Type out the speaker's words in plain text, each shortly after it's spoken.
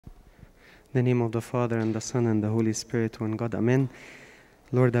In the name of the Father, and the Son, and the Holy Spirit, one God. Amen.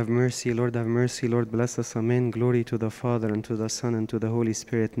 Lord have mercy, Lord have mercy, Lord bless us. Amen. Glory to the Father, and to the Son, and to the Holy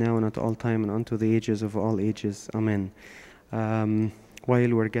Spirit, now and at all time, and unto the ages of all ages. Amen. While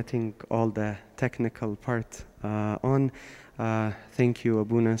we're getting all the technical part on, thank you,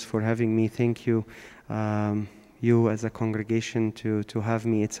 Abunas, for having me. Thank you, you as a congregation, to have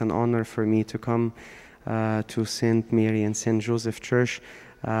me. It's an honor for me to come to St. Mary and St. Joseph Church.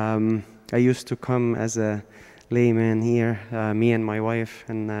 I used to come as a layman here, me and my wife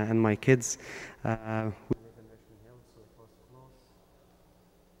and my kids. We live in Russian Hills, so it was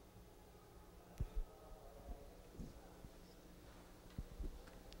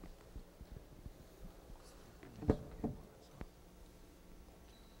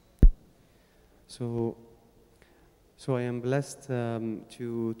close. So I am blessed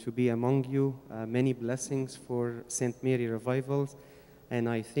to be among you. Many blessings for St. Mary Revivals. And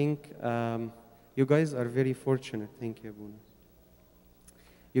I think you guys are very fortunate. Thank you, Abuna.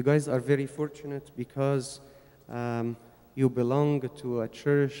 You guys are very fortunate because you belong to a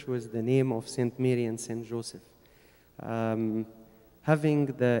church with the name of St. Mary and St. Joseph. Having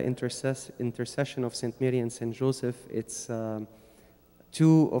the intercession of St. Mary and St. Joseph, it's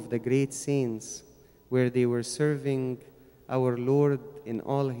two of the great saints where they were serving our Lord in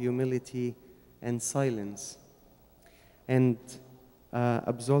all humility and silence. And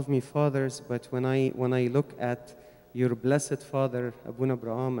absolve me, fathers, but when I look at your blessed father, Abuna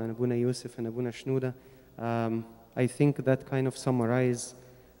Abraham and Abuna Yusuf and Abuna Shnuda, I think that kind of summarize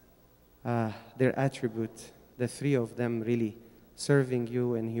their attribute, the three of them really serving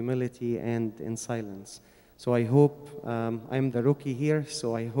you in humility and in silence. So I hope, I'm the rookie here,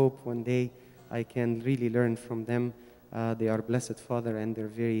 so I hope one day I can really learn from them. They are blessed father and they're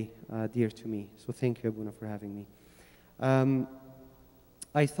very dear to me. So thank you, Abuna, for having me.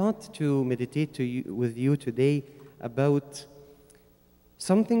 I thought to meditate with you today about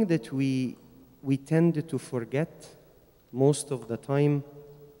something that we tend to forget most of the time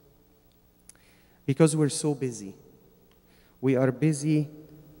because we're so busy. We are busy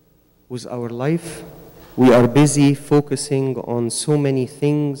with our life. We are busy focusing on so many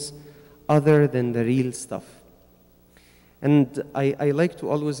things other than the real stuff. And I like to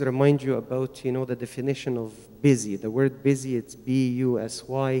always remind you about, the definition of busy. The word busy, it's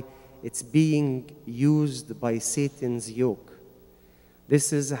B-U-S-Y. It's being used by Satan's yoke.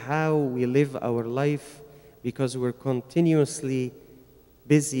 This is how we live our life because we're continuously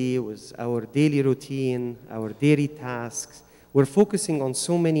busy with our daily routine, our daily tasks. We're focusing on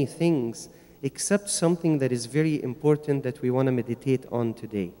so many things except something that is very important that we want to meditate on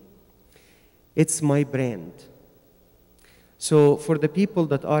today. It's my brand. So for the people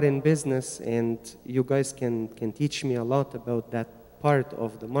that are in business, and you guys can teach me a lot about that part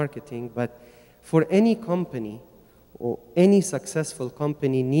of the marketing, but for any company or any successful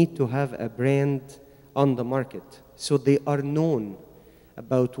company need to have a brand on the market so they are known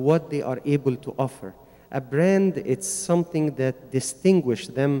about what they are able to offer. A brand, it's something that distinguishes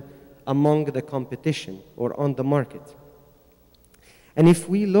them among the competition or on the market. And if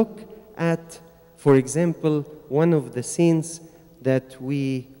we look at, for example, one of the saints that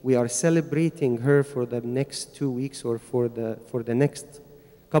we are celebrating her for the next 2 weeks or for the next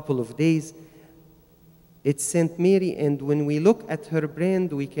couple of days, it's St. Mary, and when we look at her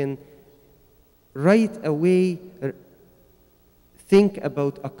brand, we can right away think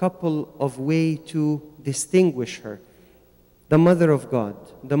about a couple of ways to distinguish her. The Mother of God,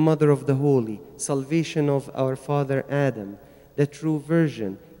 the Mother of the Holy, salvation of our father Adam, the true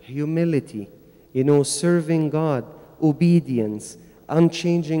Virgin, humility, serving God, obedience,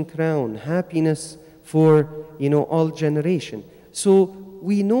 unchanging crown, happiness for, all generation. So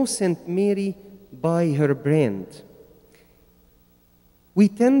we know St. Mary by her brand. We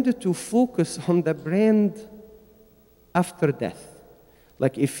tend to focus on the brand after death.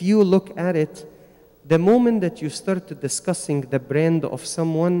 Like if you look at it, the moment that you start discussing the brand of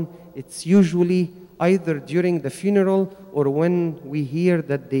someone, it's usually either during the funeral or when we hear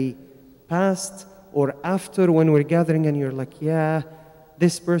that they passed, or after when we're gathering and you're like, yeah,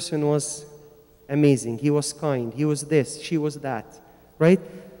 this person was amazing. He was kind. He was this. She was that. Right?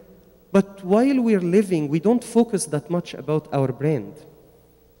 But while we're living, we don't focus that much about our brand.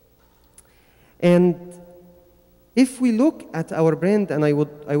 And if we look at our brand, and I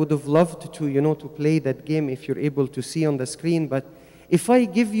would have loved to, to play that game if you're able to see on the screen, but if I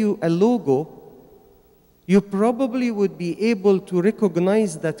give you a logo, you probably would be able to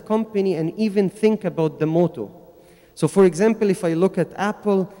recognize that company and even think about the motto. So for example, if I look at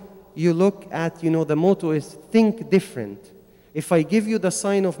Apple, you look at, the motto is think different. If I give you the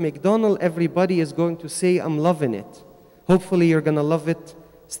sign of McDonald's, everybody is going to say, I'm loving it. Hopefully you're going to love it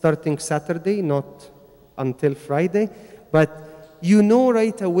starting Saturday, not until Friday. But you know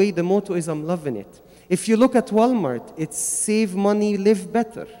right away the motto is, I'm loving it. If you look at Walmart, it's save money, live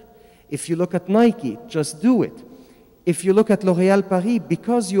better. If you look at Nike, just do it. If you look at L'Oréal Paris,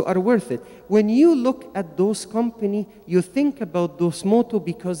 because you are worth it. When you look at those companies, you think about those motto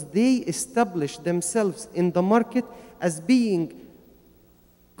because they establish themselves in the market as being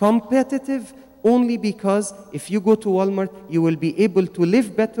competitive only because if you go to Walmart, you will be able to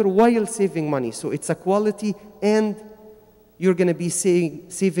live better while saving money. So it's a quality, and you're going to be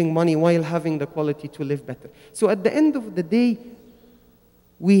saving money while having the quality to live better. So at the end of the day,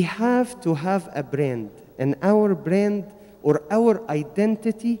 we have to have a brand, and our brand or our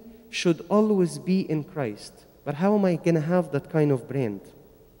identity should always be in Christ. But how am I going to have that kind of brand?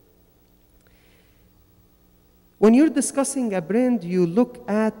 When you're discussing a brand, you look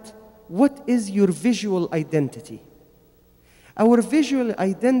at what is your visual identity. Our visual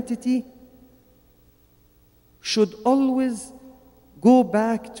identity should always go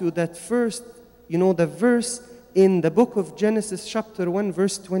back to that first, the verse in the book of Genesis chapter 1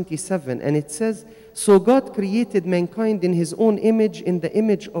 verse 27, and it says, so God created mankind in his own image, in the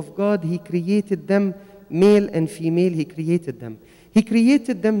image of God he created them, male and female he created them. He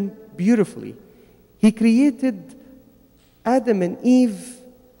created them beautifully. He created Adam and Eve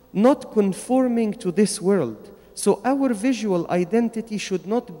not conforming to this world. So our visual identity should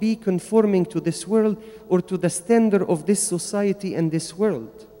not be conforming to this world or to the standard of this society and this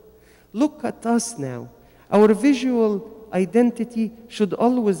world. Look at us now. Our visual identity should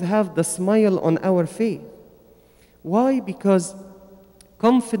always have the smile on our face. Why? Because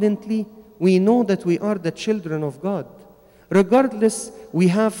confidently we know that we are the children of God. Regardless, we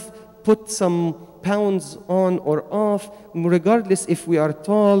have put some pounds on or off, regardless if we are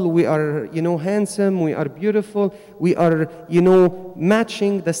tall, we are, handsome, we are beautiful, we are,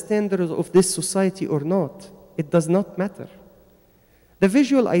 matching the standards of this society or not. It does not matter. The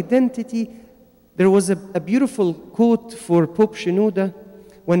visual identity, there was a beautiful quote for Pope Shenouda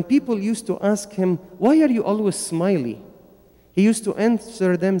when people used to ask him, why are you always smiley? He used to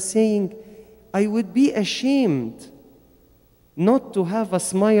answer them saying, I would be ashamed not to have a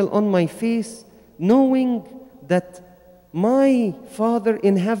smile on my face, knowing that my Father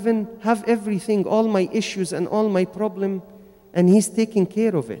in heaven have everything, all my issues and all my problem, and he's taking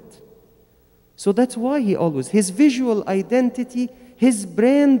care of it. So that's why his visual identity, his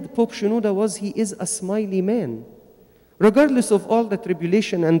brand, Pope Shenouda, was he is a smiley man. Regardless of all the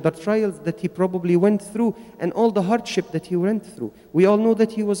tribulation and the trials that he probably went through and all the hardship that he went through. We all know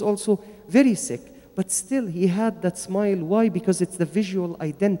that he was also very sick. But still, he had that smile. Why? Because it's the visual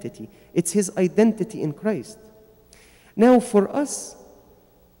identity. It's his identity in Christ. Now, for us,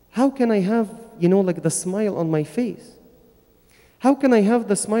 how can I have, the smile on my face? How can I have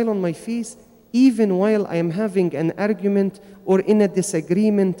the smile on my face even while I am having an argument or in a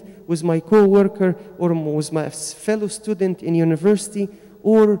disagreement with my co-worker or with my fellow student in university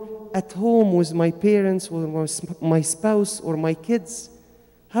or at home with my parents or my spouse or my kids?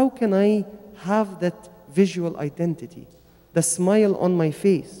 How can I have that visual identity, the smile on my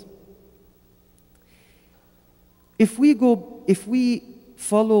face? If we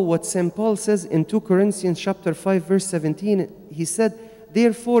follow what St. Paul says in 2 Corinthians chapter 5 verse 17, he said,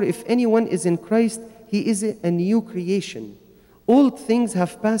 therefore if anyone is in Christ, he is a new creation. Old things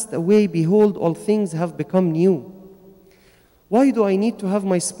have passed away, behold, all things have become new. Why do I need to have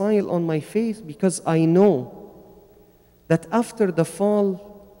my smile on my face? Because I know that after the fall,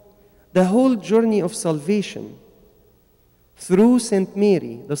 the whole journey of salvation through Saint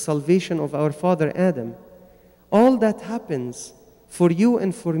Mary, the salvation of our father Adam, all that happens for you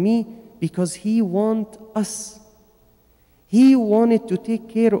and for me because he wants us. He wanted to take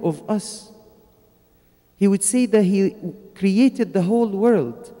care of us. He would say that he created the whole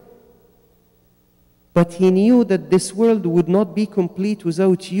world, but he knew that this world would not be complete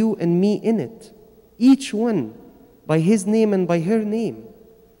without you and me in it, each one by his name and by her name.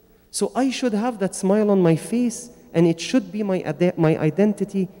 So I should have that smile on my face, and it should be my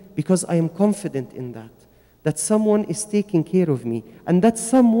identity because I am confident in that someone is taking care of me, and that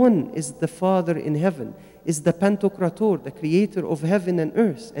someone is the Father in heaven, is the Pantocrator, the creator of heaven and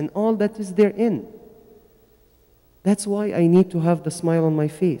earth, and all that is therein. That's why I need to have the smile on my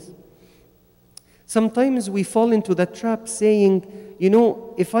face. Sometimes we fall into that trap saying,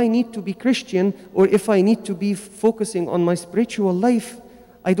 if I need to be Christian or if I need to be focusing on my spiritual life,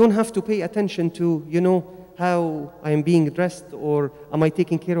 I don't have to pay attention to, how I am being dressed, or am I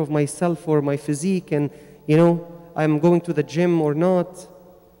taking care of myself or my physique, and, I'm going to the gym or not.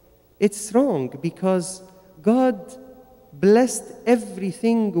 It's wrong because God blessed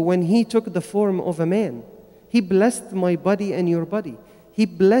everything when He took the form of a man. He blessed my body and your body. He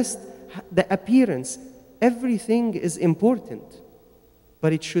blessed the appearance. Everything is important,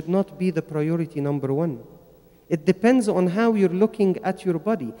 but it should not be the priority number one. It depends on how you're looking at your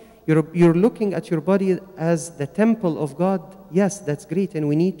body. You're looking at your body as the temple of God. Yes, that's great, and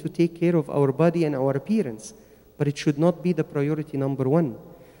we need to take care of our body and our appearance, but it should not be the priority number one.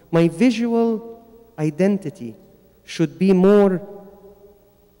 My visual identity should be more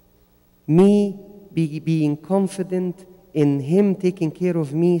me being confident in Him taking care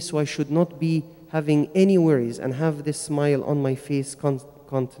of me, so I should not be having any worries and have this smile on my face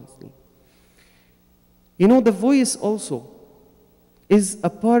constantly. You know, the voice also is a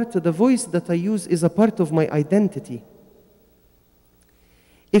part, the voice that I use is a part of my identity.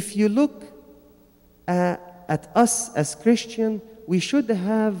 If you look at us as Christian, we should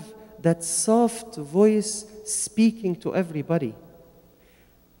have that soft voice speaking to everybody.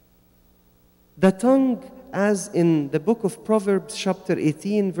 The tongue, as in the book of Proverbs chapter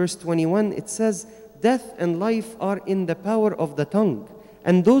 18 verse 21, it says, "Death and life are in the power of the tongue,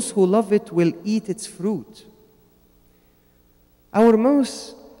 and those who love it will eat its fruit." Our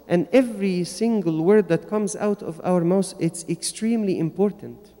mouth and every single word that comes out of our mouth, it's extremely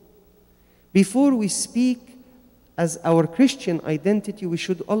important. Before we speak as our Christian identity, we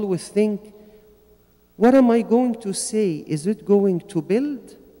should always think, what am I going to say? Is it going to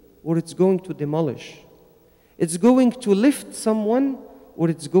build or it's going to demolish? It's going to lift someone or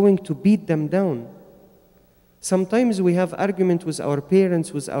it's going to beat them down? Sometimes we have argument with our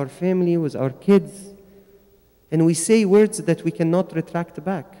parents, with our family, with our kids, and we say words that we cannot retract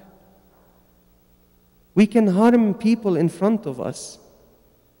back. We can harm people in front of us.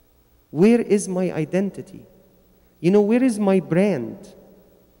 Where is my identity? You know, where is my brand?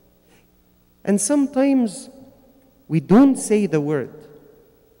 And sometimes we don't say the word,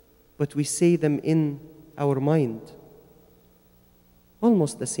 but we say them in our mind.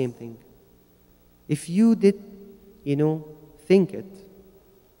 Almost the same thing. If you did, think it,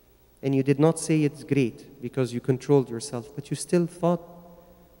 and you did not say it's great because you controlled yourself, but you still thought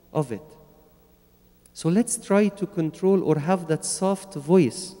of it. So let's try to control or have that soft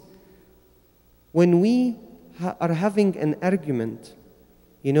voice. When we are having an argument,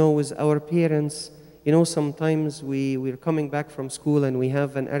 with our parents, sometimes we're coming back from school and we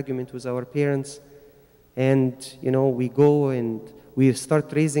have an argument with our parents, and, we go and we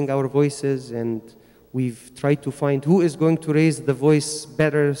start raising our voices, and we've tried to find who is going to raise the voice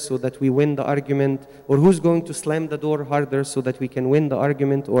better so that we win the argument, or who's going to slam the door harder so that we can win the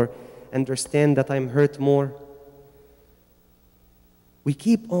argument or understand that I'm hurt more. We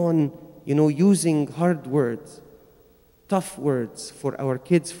keep on, using hard words, tough words for our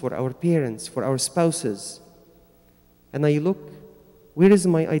kids, for our parents, for our spouses. And I look, where is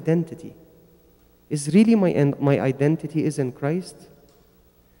my identity? Is really my identity is in Christ?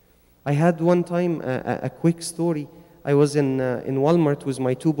 I had one time a quick story. I was in Walmart with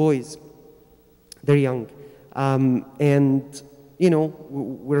my two boys. They're young. And,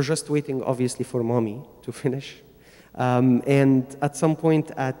 we're just waiting, obviously, for mommy to finish. And at some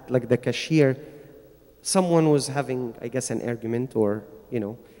point at, the cashier, someone was having, I guess, an argument or,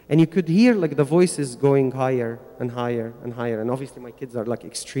 and you could hear, the voices going higher and higher and higher. And obviously, my kids are,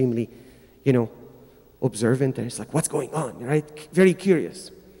 extremely, observant. And it's like, what's going on, right? Very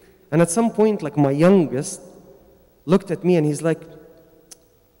curious. And at some point, my youngest looked at me and he's like,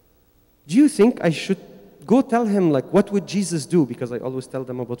 do you think I should go tell him, what would Jesus do? Because I always tell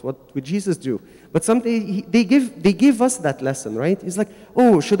them about what would Jesus do. But someday they give us that lesson, right? He's like,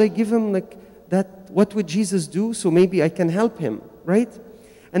 oh, should I give him that, what would Jesus do? So maybe I can help him, right?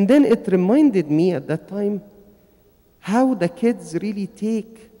 And then it reminded me at that time how the kids really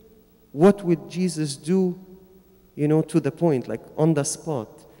take what would Jesus do, to the point, on the spot.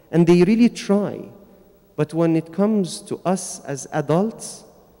 And they really try. But when it comes to us as adults,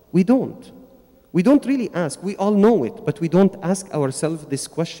 we don't. We don't really ask. We all know it, but we don't ask ourselves this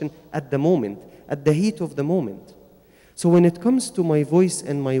question at the moment, at the heat of the moment. So when it comes to my voice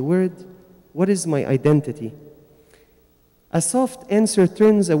and my word, what is my identity? A soft answer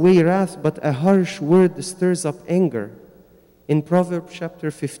turns away wrath, but a harsh word stirs up anger. In Proverbs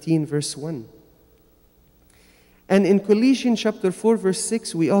chapter 15, verse 1. And in Colossians chapter 4, verse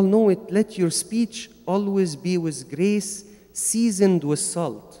 6, we all know it. Let your speech always be with grace, seasoned with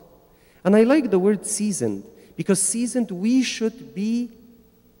salt. And I like the word seasoned, because seasoned, we should be,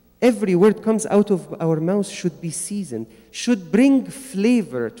 every word comes out of our mouth should be seasoned, should bring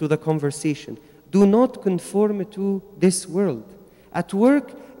flavor to the conversation, Do not conform to this world. At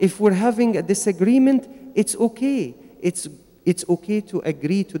work, if we're having a disagreement, it's okay. It's okay to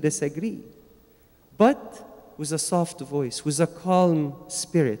agree to disagree. But with a soft voice, with a calm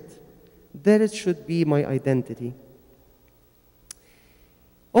spirit. That should be my identity.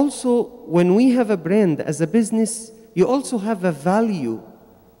 Also, when we have a brand as a business, you also have a value,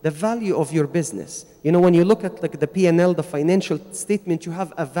 the value of your business. You know, when you look at like the P&L, the financial statement, you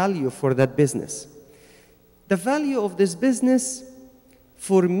have a value for that business. The value of this business,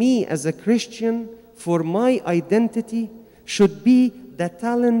 for me as a Christian, for my identity, should be the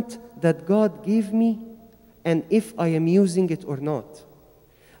talent that God gave me, and if I am using it or not.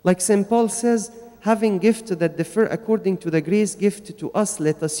 Like St. Paul says, having gifts that differ according to the grace gift to us,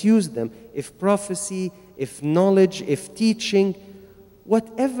 let us use them. If prophecy, if knowledge, if teaching,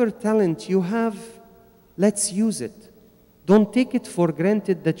 whatever talent you have, let's use it. Don't take it for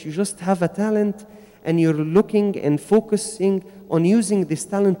granted that you just have a talent and you're looking and focusing on using this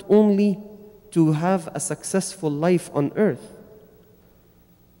talent only to have a successful life on earth.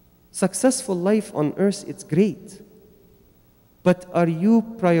 Successful life on earth, it's great. But are you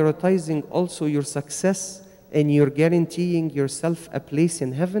prioritizing also your success and you're guaranteeing yourself a place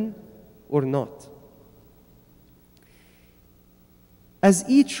in heaven or not? As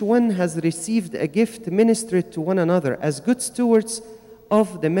each one has received a gift, minister it to one another as good stewards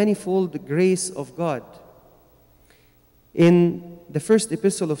of the manifold grace of God. In the first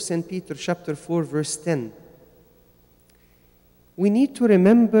epistle of St. Peter, chapter 4, verse 10, we need to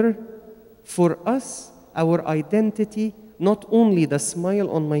remember for us, our identity, not only the smile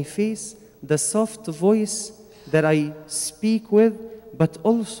on my face, the soft voice that I speak with, but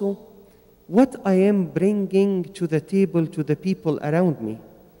also what I am bringing to the table to the people around me.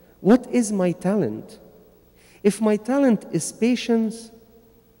 What is my talent? If my talent is patience,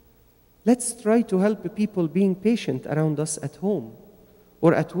 let's try to help people being patient around us at home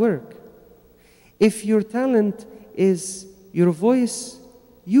or at work. If your talent is your voice,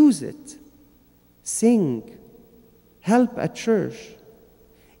 use it. Sing. Help at church.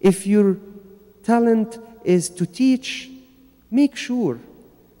 If your talent is to teach, make sure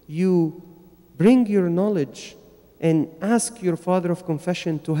you bring your knowledge and ask your father of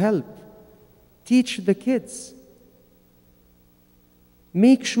confession to help. Teach the kids.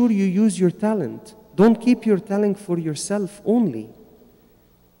 Make sure you use your talent. Don't keep your talent for yourself only.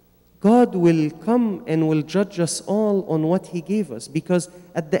 God will come and will judge us all on what He gave us, because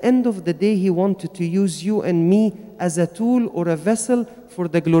at the end of the day, He wanted to use you and me as a tool or a vessel for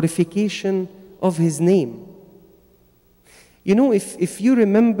the glorification of His name. You know, if you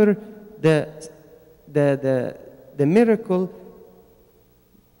remember the miracle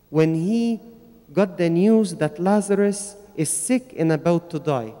when He got the news that Lazarus is sick and about to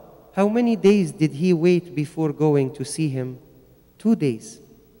die, how many days did He wait before going to see him? 2 days.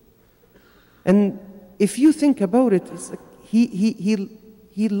 And if you think about it, it's like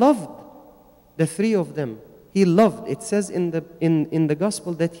he loved the three of them. He loved. It says in the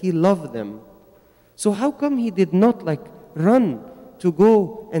gospel that He loved them. So how come He did not like run to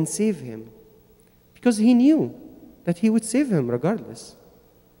go and save him? Because He knew that He would save him regardless.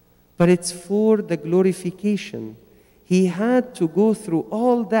 But it's for the glorification. He had to go through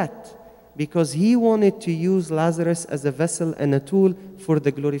all that because He wanted to use Lazarus as a vessel and a tool for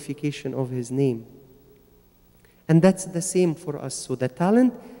the glorification of His name. And that's the same for us. So the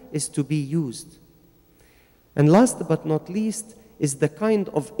talent is to be used. And last but not least is the kind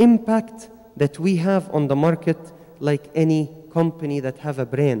of impact that we have on the market, like any company that have a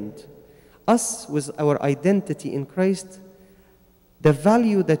brand. Us, with our identity in Christ, the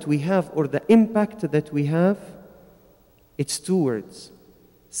value that we have or the impact that we have, it's 2 words: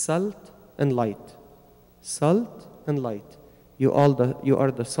 salt and light. Salt and light. You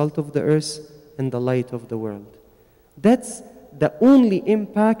are the salt of the earth and the light of the world. That's the only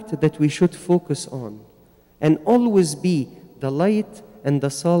impact that we should focus on, and always be the light and the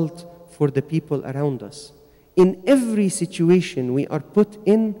salt for the people around us. In every situation we are put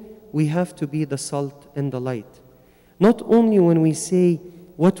in, we have to be the salt and the light. Not only when we say,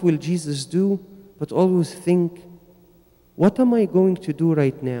 what will Jesus do? But always think, what am I going to do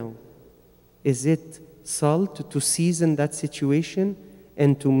right now? Is it salt to season that situation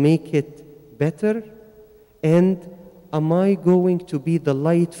and to make it better? And am I going to be the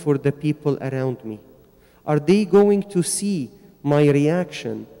light for the people around me? Are they going to see my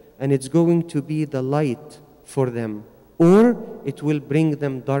reaction and it's going to be the light for them? Or it will bring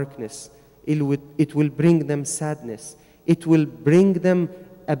them darkness. It will bring them sadness. It will bring them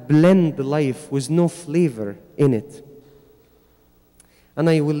a bland life with no flavor in it. And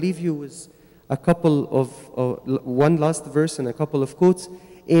I will leave you with a couple of, one last verse and a couple of quotes.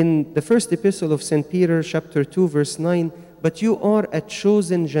 In the first epistle of St. Peter, chapter 2, verse 9, "But you are a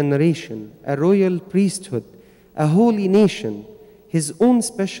chosen generation, a royal priesthood, a holy nation, his own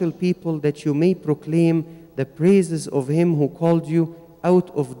special people, that you may proclaim the praises of him who called you out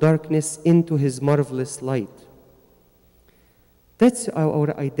of darkness into his marvelous light." That's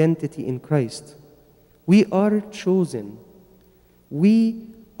our identity in Christ. We are chosen. We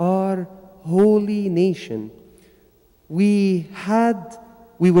are holy nation. We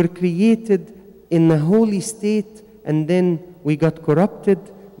were created in a holy state, and then we got corrupted,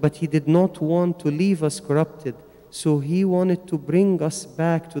 but he did not want to leave us corrupted. So he wanted to bring us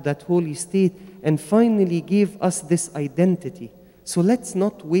back to that holy state and finally give us this identity. So let's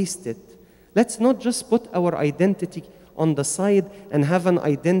not waste it. Let's not just put our identity on the side and have an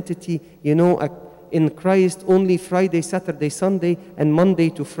identity, in Christ only Friday, Saturday, Sunday, and Monday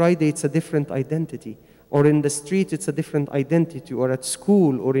to Friday it's a different identity. Or in the street it's a different identity, or at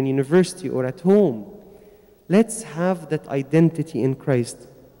school, or in university, or at home. Let's have that identity in Christ.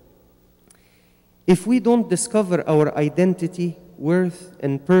 If we don't discover our identity, worth,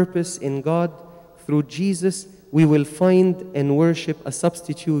 and purpose in God through Jesus, we will find and worship a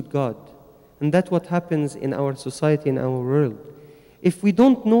substitute God. And that's what happens in our society, in our world. If we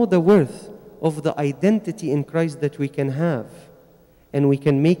don't know the worth of the identity in Christ that we can have, and we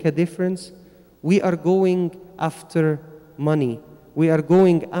can make a difference, we are going after money. We are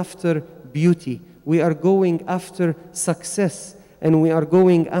going after beauty. We are going after success. And we are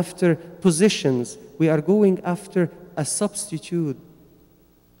going after positions. We are going after a substitute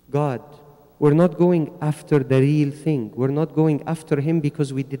God. We're not going after the real thing. We're not going after him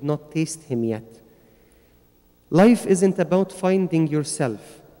because we did not taste him yet. Life isn't about finding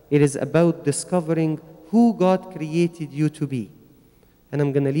yourself. It is about discovering who God created you to be. And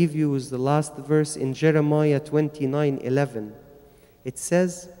I'm going to leave you with the last verse in Jeremiah 29:11. It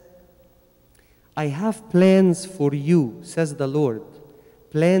says, "I have plans for you, says the Lord,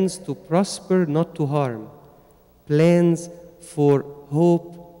 plans to prosper, not to harm, plans for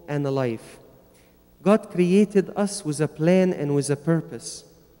hope and a life." God created us with a plan and with a purpose.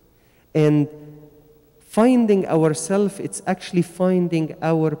 And finding ourselves, it's actually finding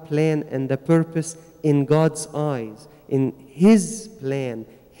our plan and the purpose in God's eyes, in his plan,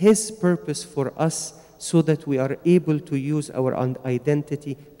 his purpose for us, so that we are able to use our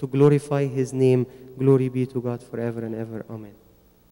identity to glorify his name. Glory be to God forever and ever. Amen.